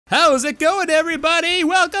How's it going, everybody?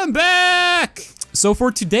 Welcome back! So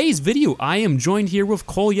for today's video, I am joined here with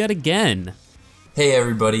Cole yet again. Hey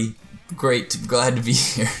everybody, great, glad to be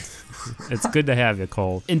here. It's good to have you,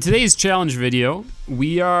 Cole. In today's challenge video,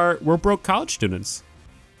 we're broke college students.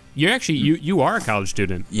 You're actually, you are a college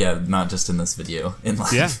student. Yeah, not just in this video, in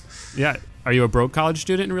life. Yeah. Are you a broke college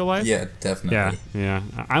student in real life? Yeah, definitely. Yeah.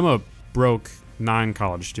 I'm a broke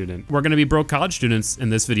non-college student. We're gonna be broke college students in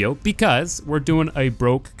this video because we're doing a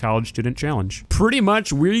broke college student challenge. Pretty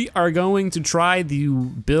much, we are going to try to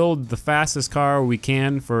build the fastest car we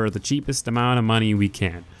can for the cheapest amount of money we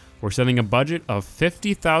can. We're setting a budget of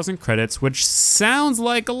 50,000 credits, which sounds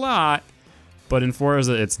like a lot, but in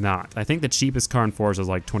Forza, it's not. I think the cheapest car in Forza is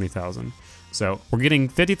like 20,000. So we're getting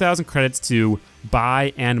 50,000 credits to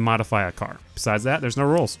buy and modify a car. Besides that, there's no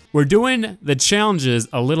rules. We're doing the challenges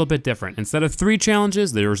a little bit different. Instead of 3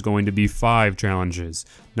 challenges, there's going to be 5 challenges.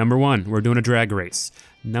 Number 1, we're doing a drag race.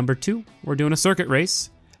 Number 2, we're doing a circuit race.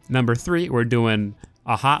 Number 3, we're doing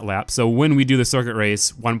a hot lap. So when we do the circuit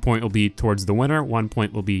race, 1 point will be towards the winner, 1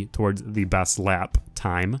 point will be towards the best lap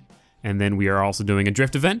time. And then we are also doing a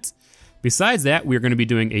drift event. Besides that, we're going to be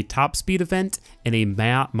doing a top speed event and a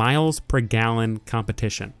miles per gallon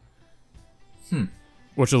competition.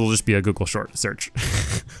 Which will just be a Google short search.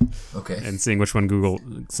 Okay. And seeing which one Google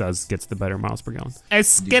says gets the better miles per gallon.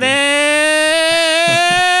 Let's get it!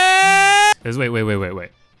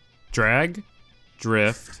 Wait. Drag,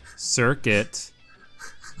 drift, circuit.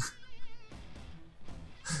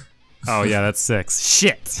 Oh yeah, that's 6.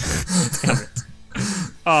 Shit! Damn it.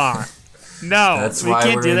 No, that's we why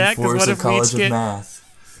can't we're do that in because what Forza if we College each of get? Math.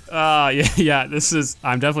 Yeah.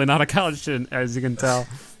 I'm definitely not a college student, as you can tell.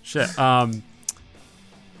 Shit. So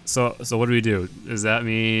what do we do? Does that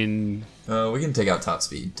mean? We can take out top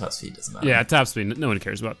speed. Top speed doesn't matter. Yeah, top speed. No one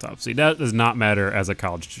cares about top speed. That does not matter as a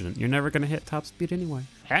college student. You're never gonna hit top speed anyway.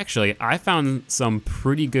 Actually, I found some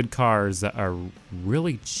pretty good cars that are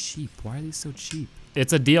really cheap. Why are these so cheap?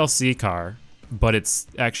 It's a DLC car, but it's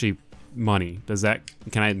actually money. Does that?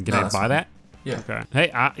 Can I buy fine. that? Yeah. Okay.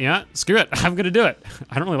 Hey, yeah. Screw it. I'm gonna do it.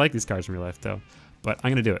 I don't really like these cars in real life though, but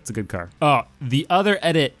I'm gonna do it. It's a good car. Oh, the other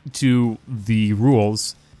edit to the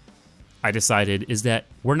rules I decided is that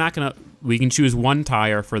we can choose 1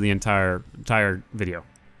 tire for the entire video.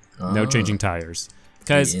 No changing tires.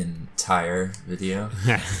 The entire video.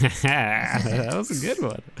 That was a good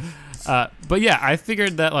one. But yeah, I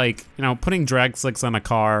figured that putting drag slicks on a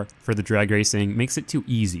car for the drag racing makes it too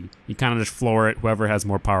easy. You kind of just floor it, whoever has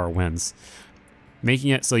more power wins.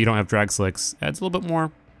 Making it so you don't have drag slicks adds a little bit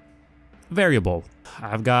more variable.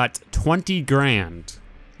 I've got 20 grand.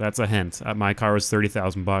 That's a hint. My car was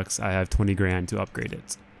 30,000 bucks. I have 20 grand to upgrade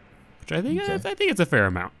it, which I think it's a fair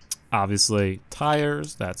amount. Obviously,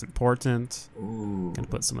 tires, that's important. Ooh. Gonna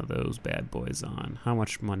put some of those bad boys on. How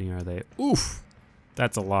much money are they? Oof,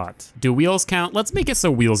 that's a lot. Do wheels count? Let's make it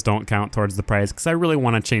so wheels don't count towards the price, because I really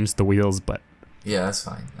want to change the wheels, but. Yeah, that's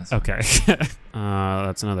fine. Okay.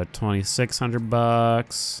 That's another 2,600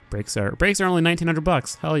 bucks. Brakes are only 1,900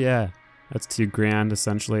 bucks. Hell yeah. That's 2 grand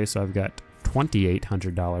essentially, so I've got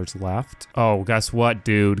 $2,800 left. Oh, guess what,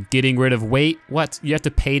 dude? Getting rid of weight? What? You have to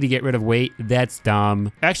pay to get rid of weight? That's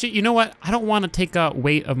dumb. Actually, you know what? I don't want to take out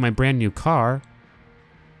weight of my brand new car.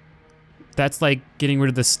 That's like getting rid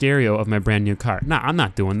of the stereo of my brand new car. Nah, I'm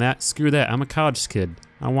not doing that. Screw that. I'm a college kid.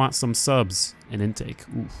 I want some subs and intake.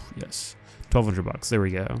 Oof, yes. 1,200 bucks. There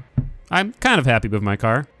we go. I'm kind of happy with my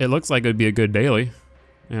car. It looks like it would be a good daily,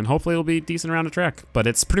 and hopefully it'll be decent around the track. But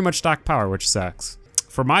it's pretty much stock power, which sucks.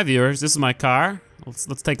 For my viewers, this is my car.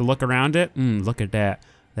 Let's take a look around it. Look at that.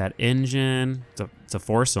 That engine. It's a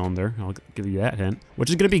 4-cylinder. I'll give you that hint. Which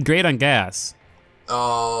is gonna be great on gas.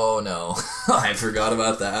 Oh no, I forgot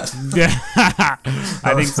about that. Yeah,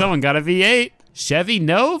 I think someone got a V8. Chevy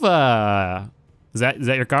Nova. Is that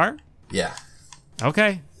your car? Yeah.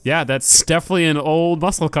 Okay. Yeah, that's definitely an old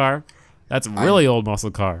muscle car. That's a really old muscle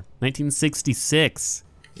car. 1966.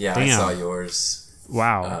 Yeah, Damn. I saw yours.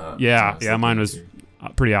 Yeah, mine was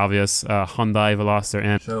pretty obvious. Hyundai Veloster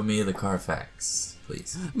N. Show me the Carfax,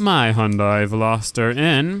 please. My Hyundai Veloster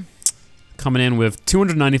N, coming in with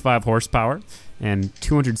 295 horsepower and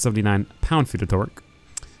 279 pound-feet of torque,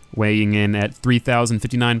 weighing in at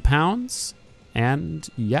 3,059 pounds, and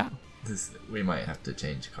yeah. We might have to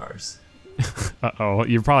change cars. Uh-oh,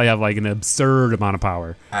 you probably have like an absurd amount of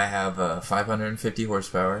power. I have 550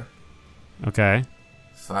 horsepower. Okay.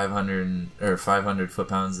 500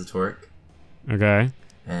 foot-pounds of torque. Okay.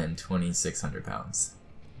 And 2,600 pounds.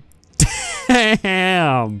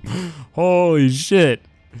 Damn! Holy shit!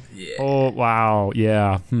 Yeah. Oh wow!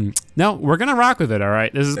 Yeah. No, we're gonna rock with it. All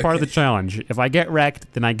right. This is part of the challenge. If I get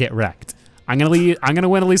wrecked, then I get wrecked. I'm gonna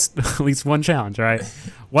win at least at least one challenge, all right?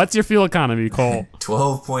 What's your fuel economy, Cole?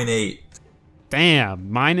 12.8.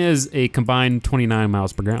 Damn, mine is a combined 29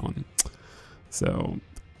 miles per gallon. So,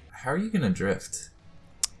 how are you gonna drift?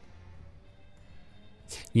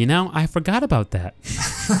 You know, I forgot about that.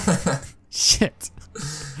 Shit.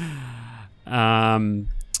 Want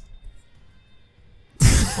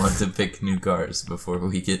to pick new cars before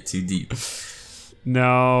we get too deep.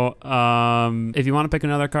 No, if you want to pick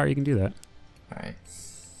another car, you can do that. Alright.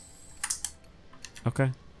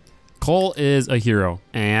 Okay. Cole is a hero.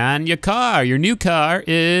 And your new car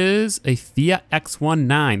is a Fiat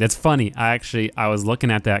X19. That's funny. I was looking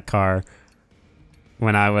at that car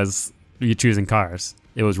when I was choosing cars.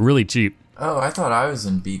 It was really cheap. Oh, I thought I was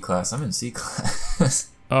in B class. I'm in C class.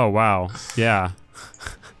 Oh, wow. Yeah.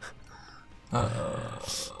 All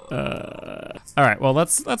right, well,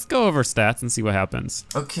 let's go over stats and see what happens.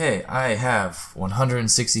 Okay, I have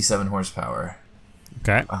 167 horsepower.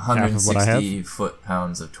 Okay. 160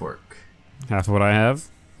 foot-pounds of torque. Half of what I have.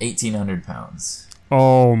 1,800 pounds.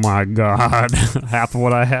 Oh my God. Half of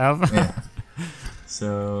what I have. Yeah.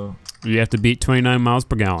 So. You have to beat 29 miles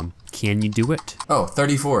per gallon. Can you do it? Oh,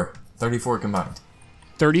 34. 34 combined.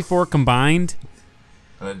 34 combined?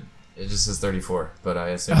 It just says 34, but I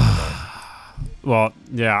assume combined. Well,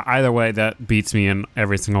 yeah, either way, that beats me in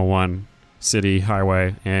every single one. City,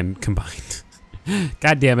 highway, and combined.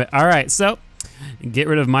 God damn it. All right, so get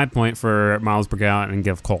rid of my point for miles per gallon and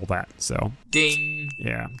give Cole that, so. Ding.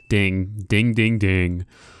 Yeah, ding, ding, ding, ding.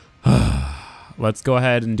 Let's go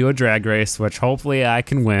ahead and do a drag race, which hopefully I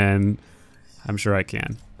can win. I'm sure I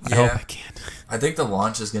can. Yeah. I hope I can. I think the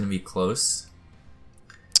launch is going to be close.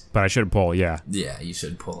 But I should pull, yeah. Yeah, you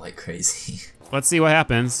should pull like crazy. Let's see what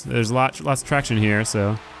happens. There's lots of traction here,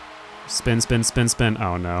 so. Spin, spin, spin, spin.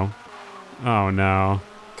 Oh no. Oh no.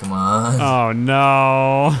 Come on. Oh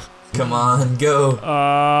no. Come on, go.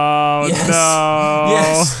 Oh yes. No.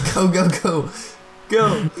 Yes. Go, go, go.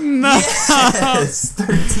 Go. No. Yes.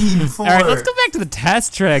 13-4. All right, let's go back to the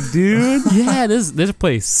test track, dude. Yeah, this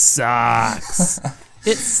place sucks.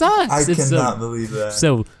 It sucks. I cannot believe that.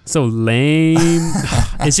 So lame.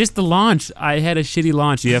 It's just the launch. I had a shitty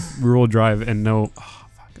launch. You have rear-wheel drive and no. Oh,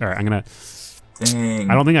 fuck. All right, I'm gonna. Dang.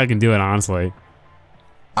 I don't think I can do it, honestly.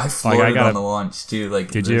 I floated on the launch too. Like,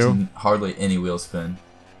 did there's you? Hardly any wheel spin.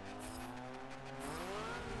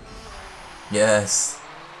 Yes.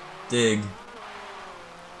 Dig.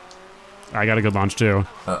 I got a good launch too.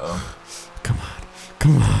 Uh-oh. Come on.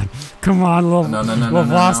 Come on. Come on, little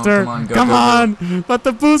Foster. Come on, go, Come go, on. go. Let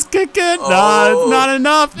the boost kick in. Oh, no, it's not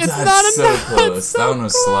enough. It's not so enough. Close. It's so that one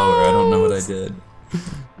was close. slower. I don't know what I did.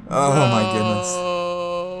 Oh no. My goodness.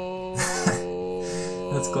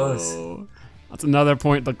 That's close. That's another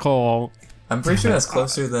point to Cole. I'm pretty sure that's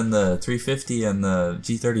closer than the 350 and the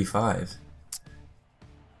G35.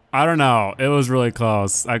 I don't know. It was really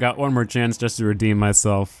close. I got one more chance just to redeem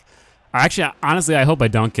myself. Actually, honestly, I hope I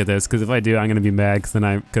don't get this, because if I do, I'm going to be mad, because then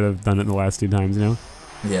I could have done it the last 2 times, you know?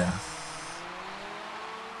 Yeah.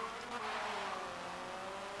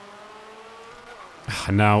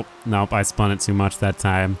 Nope, I spun it too much that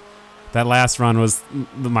time. That last run was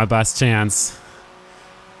my best chance.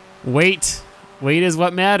 Wait is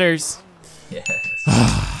what matters. Yes.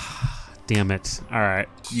 Damn it. All right.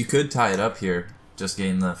 You could tie it up here, just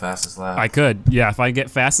gain the fastest lap. I could, yeah, if I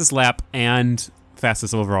get fastest lap and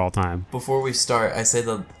fastest overall time. Before we start, I say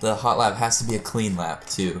the hot lap has to be a clean lap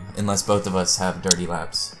too, unless both of us have dirty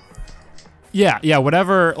laps. Yeah,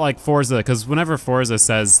 whatever, like Forza, because whenever Forza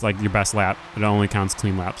says like your best lap, it only counts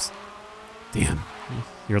clean laps. Damn,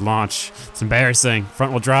 your launch, it's embarrassing.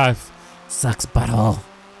 Front wheel drive, sucks butthole.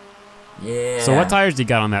 Yeah. So what tires do you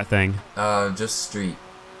got on that thing? Just street.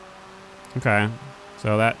 Okay,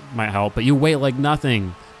 so that might help, but you weigh like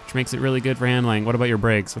nothing, which makes it really good for handling. What about your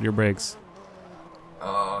brakes? What are your brakes?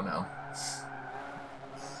 Oh no.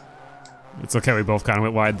 It's okay, we both kind of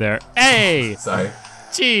went wide there. Hey! Sorry.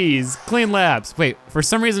 Jeez, clean laps. Wait, for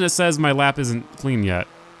some reason it says my lap isn't clean yet.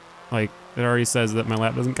 Like, it already says that my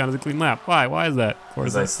lap doesn't count as a clean lap. Why? Why is that?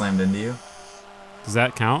 Because I slammed into you. Does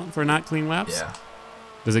that count for not clean laps? Yeah.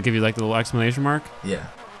 Does it give you like the little exclamation mark? Yeah.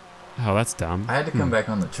 Oh, that's dumb. I had to come back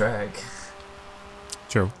on the track.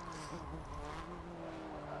 True.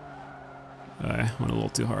 I went a little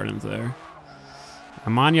too hard into there.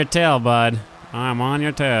 I'm on your tail, bud. I'm on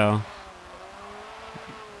your tail.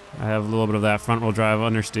 I have a little bit of that front wheel drive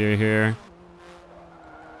understeer here.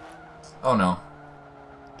 Oh no.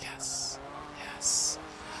 Yes. Yes.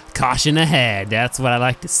 Caution ahead. That's what I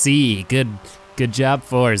like to see. Good job,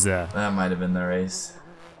 Forza. That might have been the race.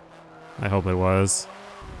 I hope it was.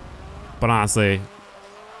 But honestly,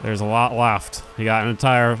 there's a lot left. You got an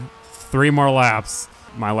entire 3 more laps.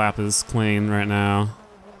 My lap is clean right now.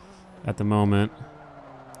 At the moment.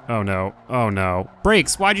 Oh no, oh no.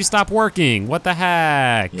 Brakes, why'd you stop working? What the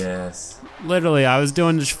heck? Yes. Literally, I was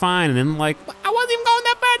doing just fine and then like, I wasn't even going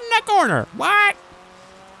that bad in that corner. What?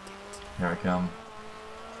 Here I come.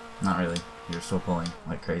 Not really. You're still pulling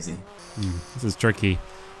like crazy. This is tricky,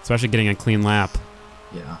 especially getting a clean lap.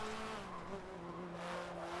 Yeah.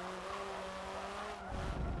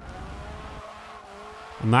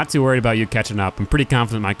 I'm not too worried about you catching up. I'm pretty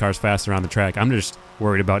confident my car's faster on the track. I'm just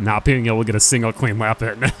worried about not being able to get a single clean lap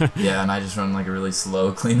in. Yeah, and I just run like a really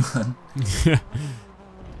slow, clean one.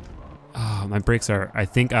 Oh, my brakes are, I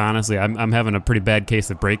think honestly, I'm having a pretty bad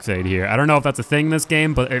case of brake fade here. I don't know if that's a thing in this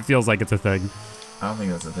game, but it feels like it's a thing. I don't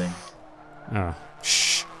think that's a thing. Oh,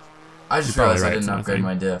 shh. I just realized I didn't upgrade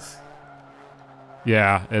my diff.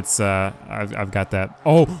 Yeah, it's, I've got that.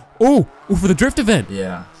 Oh, for the drift event.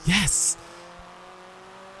 Yeah. Yes.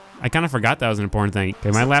 I kind of forgot that was an important thing.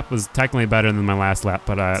 Okay, my lap was technically better than my last lap,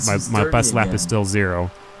 but my best lap is still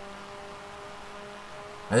 0.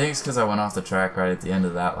 I think it's because I went off the track right at the end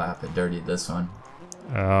of that lap. It dirtied this one.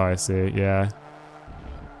 Oh, I see. Yeah.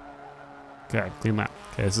 Okay, clean lap.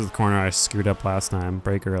 Okay, this is the corner I screwed up last time.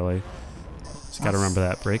 Brake early. Just gotta remember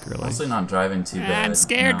that. Brake early. Mostly not driving too bad. I'm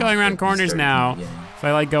scared going around corners now. If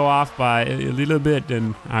I like go off by a little bit,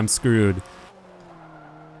 then I'm screwed.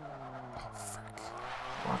 Oh, frick.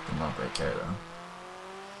 Locked him up right there, though.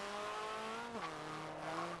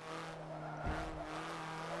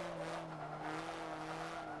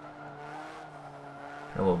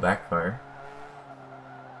 Got a little backfire.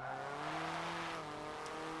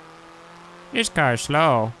 This car's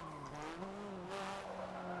slow.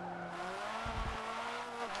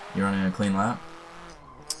 You running a clean lap?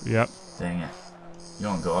 Yep. Dang it. You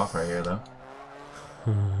don't go off right here, though.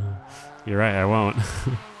 You're right, I won't. Give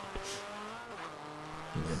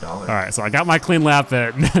you $1. All right, so I got my clean lap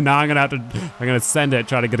in. Now I'm gonna send it,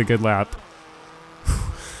 try to get a good lap.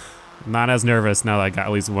 Not as nervous now that I got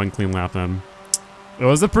at least 1 clean lap in. It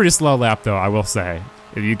was a pretty slow lap though, I will say.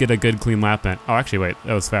 If you get a good clean lap in. Oh, actually wait,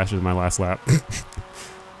 that was faster than my last lap.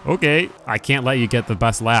 Okay, I can't let you get the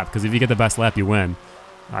best lap, because if you get the best lap, you win.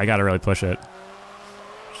 I gotta really push it.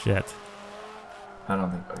 Shit. I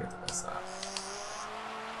don't think I'll get the best lap.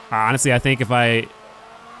 Honestly, I think if I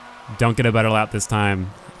don't get a better lap this time,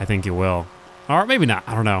 I think you will. Or maybe not,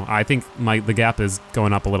 I don't know. I think the gap is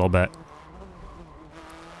going up a little bit.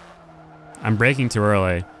 I'm braking too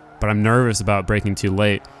early, but I'm nervous about braking too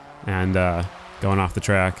late and going off the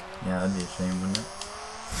track. Yeah, that'd be a shame, wouldn't it?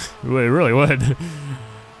 It really would.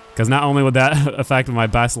 Because not only would that affect my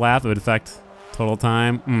best lap, it would affect total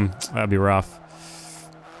time. That'd be rough.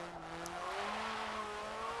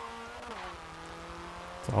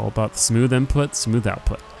 It's all about smooth input, smooth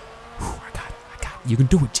output. Whew, I got it. You can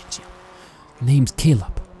do it, Game-ium. Name's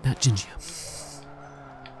Caleb, not Game-ium.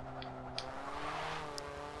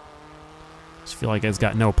 Just feel like it's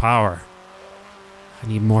got no power. I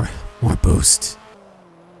need more boost.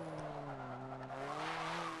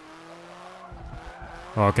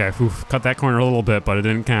 Okay, cut that corner a little bit, but it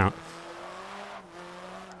didn't count.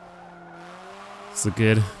 It's a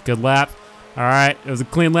good lap. All right, it was a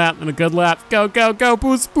clean lap and a good lap. Go, go, go,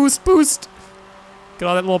 boost, boost, boost. Get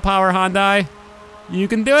all that little power, Hyundai. You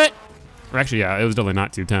can do it. Or actually, yeah, it was definitely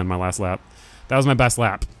not 210 my last lap. That was my best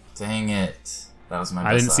lap. Dang it. That was my best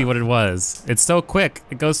I didn't lap. see what it was. It's so quick.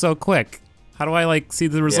 It goes so quick. How do I like see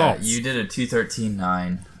the results? Yeah, you did a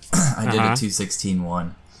 2:13.9. I did a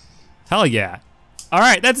 2:16.1. Hell yeah. All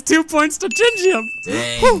right, that's 2 points to Game-ium.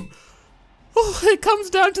 Dang. Oh, it comes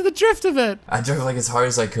down to the drift of it. I drove like as hard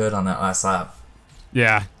as I could on that last lap.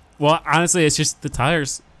 Yeah. Well, honestly, it's just the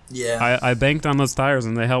tires. Yeah. I banked on those tires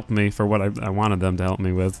and they helped me for what I wanted them to help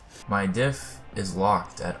me with. My diff is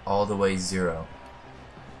locked at all the way 0.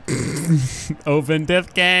 Open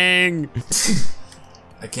diff gang.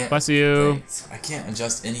 I can't. Bless you. Thanks. I can't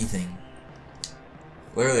adjust anything.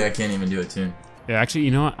 Literally, I can't even do a tune. Yeah, actually,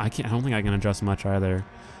 you know what? I don't think I can adjust much either.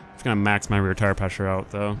 I'm just gonna max my rear tire pressure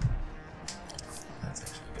out though. That's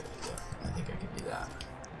actually a good idea. I think I can do that.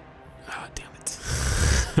 Oh, damn it.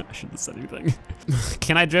 I shouldn't have said anything.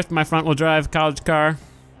 Can I drift my front wheel drive college car?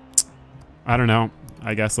 I don't know.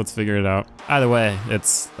 I guess let's figure it out. Either way,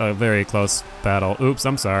 it's a very close battle. Oops,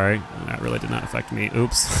 I'm sorry. That really did not affect me.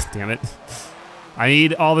 Oops, damn it. I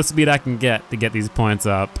need all the speed I can get to get these points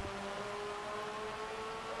up.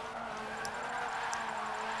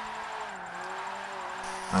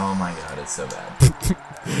 Oh my god, it's so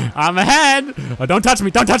bad. I'm ahead! Oh, don't touch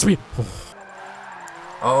me, don't touch me!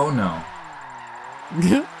 Oh no.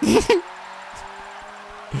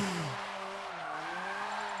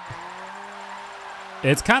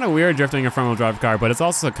 It's kind of weird drifting a front-wheel drive car, but it's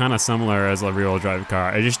also kind of similar as a rear-wheel drive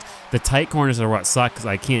car. The tight corners are what suck because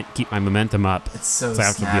I can't keep my momentum up. It's so I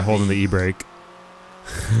have to be holding the e-brake.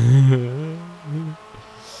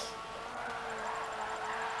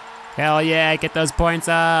 Hell yeah, get those points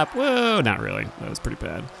up. Woo, not really. That was pretty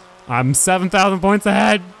bad. I'm 7,000 points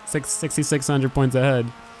ahead. 6,600 points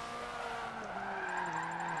ahead.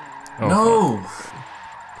 Oh, no! fuck.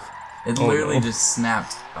 It literally just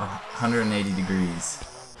snapped 180 degrees.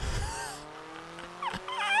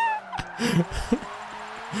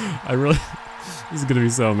 This is gonna be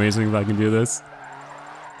so amazing if I can do this.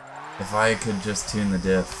 If I could just tune the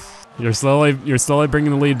diff. You're slowly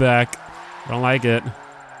bringing the lead back. I don't like it. To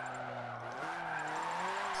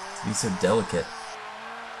be so delicate.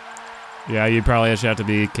 Yeah, you probably just have to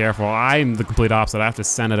be careful. I'm the complete opposite. I have to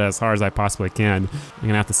send it as hard as I possibly can. I'm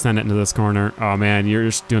gonna have to send it into this corner. Oh man, you're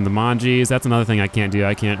just doing the manjis. That's another thing I can't do.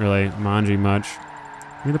 I can't really manji much.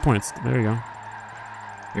 Give me the points. There you go.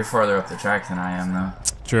 You're farther up the track than I am, though.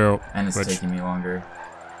 True. And it's taking me longer.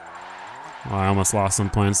 Well, I almost lost some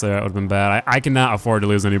points there. That would have been bad. I cannot afford to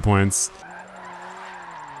lose any points.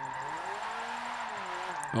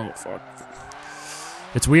 Oh, fuck.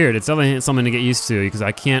 It's weird. It's definitely something to get used to because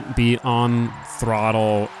I can't be on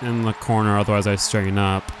throttle in the corner, otherwise I straighten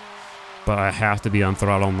up. But I have to be on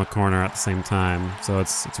throttle in the corner at the same time, so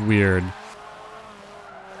it's weird.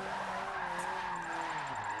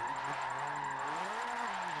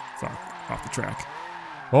 Fuck, off the track.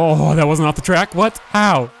 Oh, that wasn't off the track? What?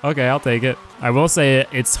 How? Okay, I'll take it. I will say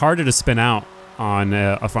it's harder to spin out on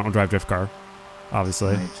a front-wheel drive drift car,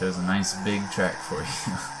 obviously. I chose a nice big track for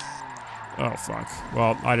you. Oh, fuck.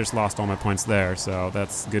 Well, I just lost all my points there, so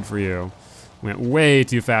that's good for you. Went way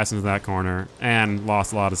too fast into that corner and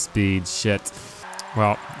lost a lot of speed. Shit.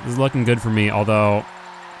 Well, this is looking good for me, although...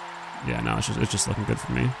 Yeah, no, it's just looking good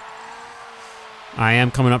for me. I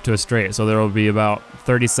am coming up to a straight, so there will be about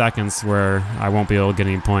 30 seconds where I won't be able to get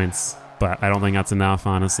any points, but I don't think that's enough,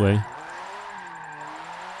 honestly.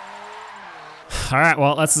 Alright,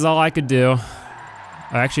 well, this all I could do.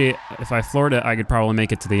 Actually, if I floored it, I could probably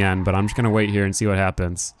make it to the end, but I'm just gonna wait here and see what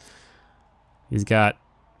happens. He's got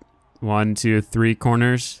 1, 2, 3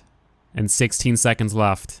 corners and 16 seconds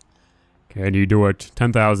left. Can you do it?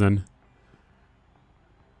 10,000.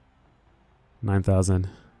 9,000.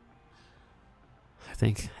 I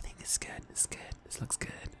think it's good. It's good. This looks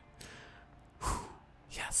good. Whew.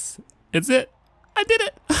 Yes. It's it. I did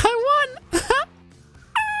it. I won.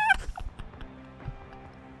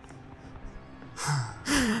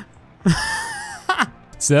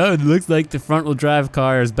 So it looks like the front-wheel drive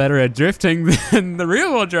car is better at drifting than the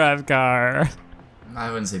rear-wheel drive car. I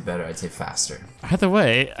wouldn't say better, I'd say faster. Either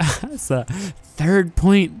way, it's a 3rd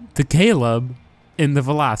point to Caleb in the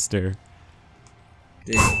Veloster.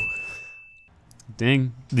 Ding.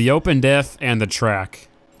 Ding. The open diff and the track.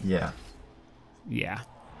 Yeah. Yeah.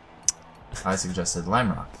 I suggested Lime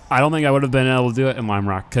Rock. I don't think I would have been able to do it in Lime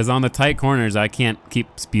Rock, because on the tight corners, I can't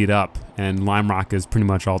keep speed up, and Lime Rock is pretty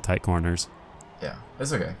much all tight corners. Yeah,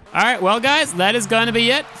 it's okay. All right, well, guys, that is going to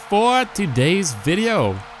be it for today's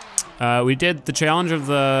video. We did the challenge of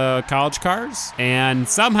the college cars, and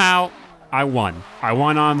somehow I won. I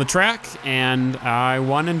won on the track, and I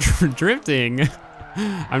won in drifting.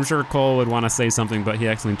 I'm sure Cole would want to say something, but he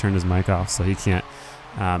accidentally turned his mic off, so he can't.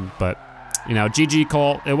 But, you know, GG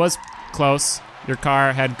Cole, it was close. Your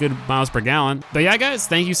car had good miles per gallon. But yeah, guys,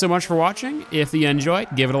 thank you so much for watching. If you enjoyed,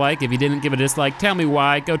 give it a like. If you didn't, give it a dislike. Tell me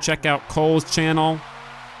why. Go check out Cole's channel.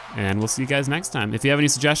 And we'll see you guys next time. If you have any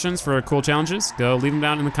suggestions for cool challenges, go leave them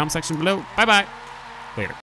down in the comment section below. Bye-bye. Later.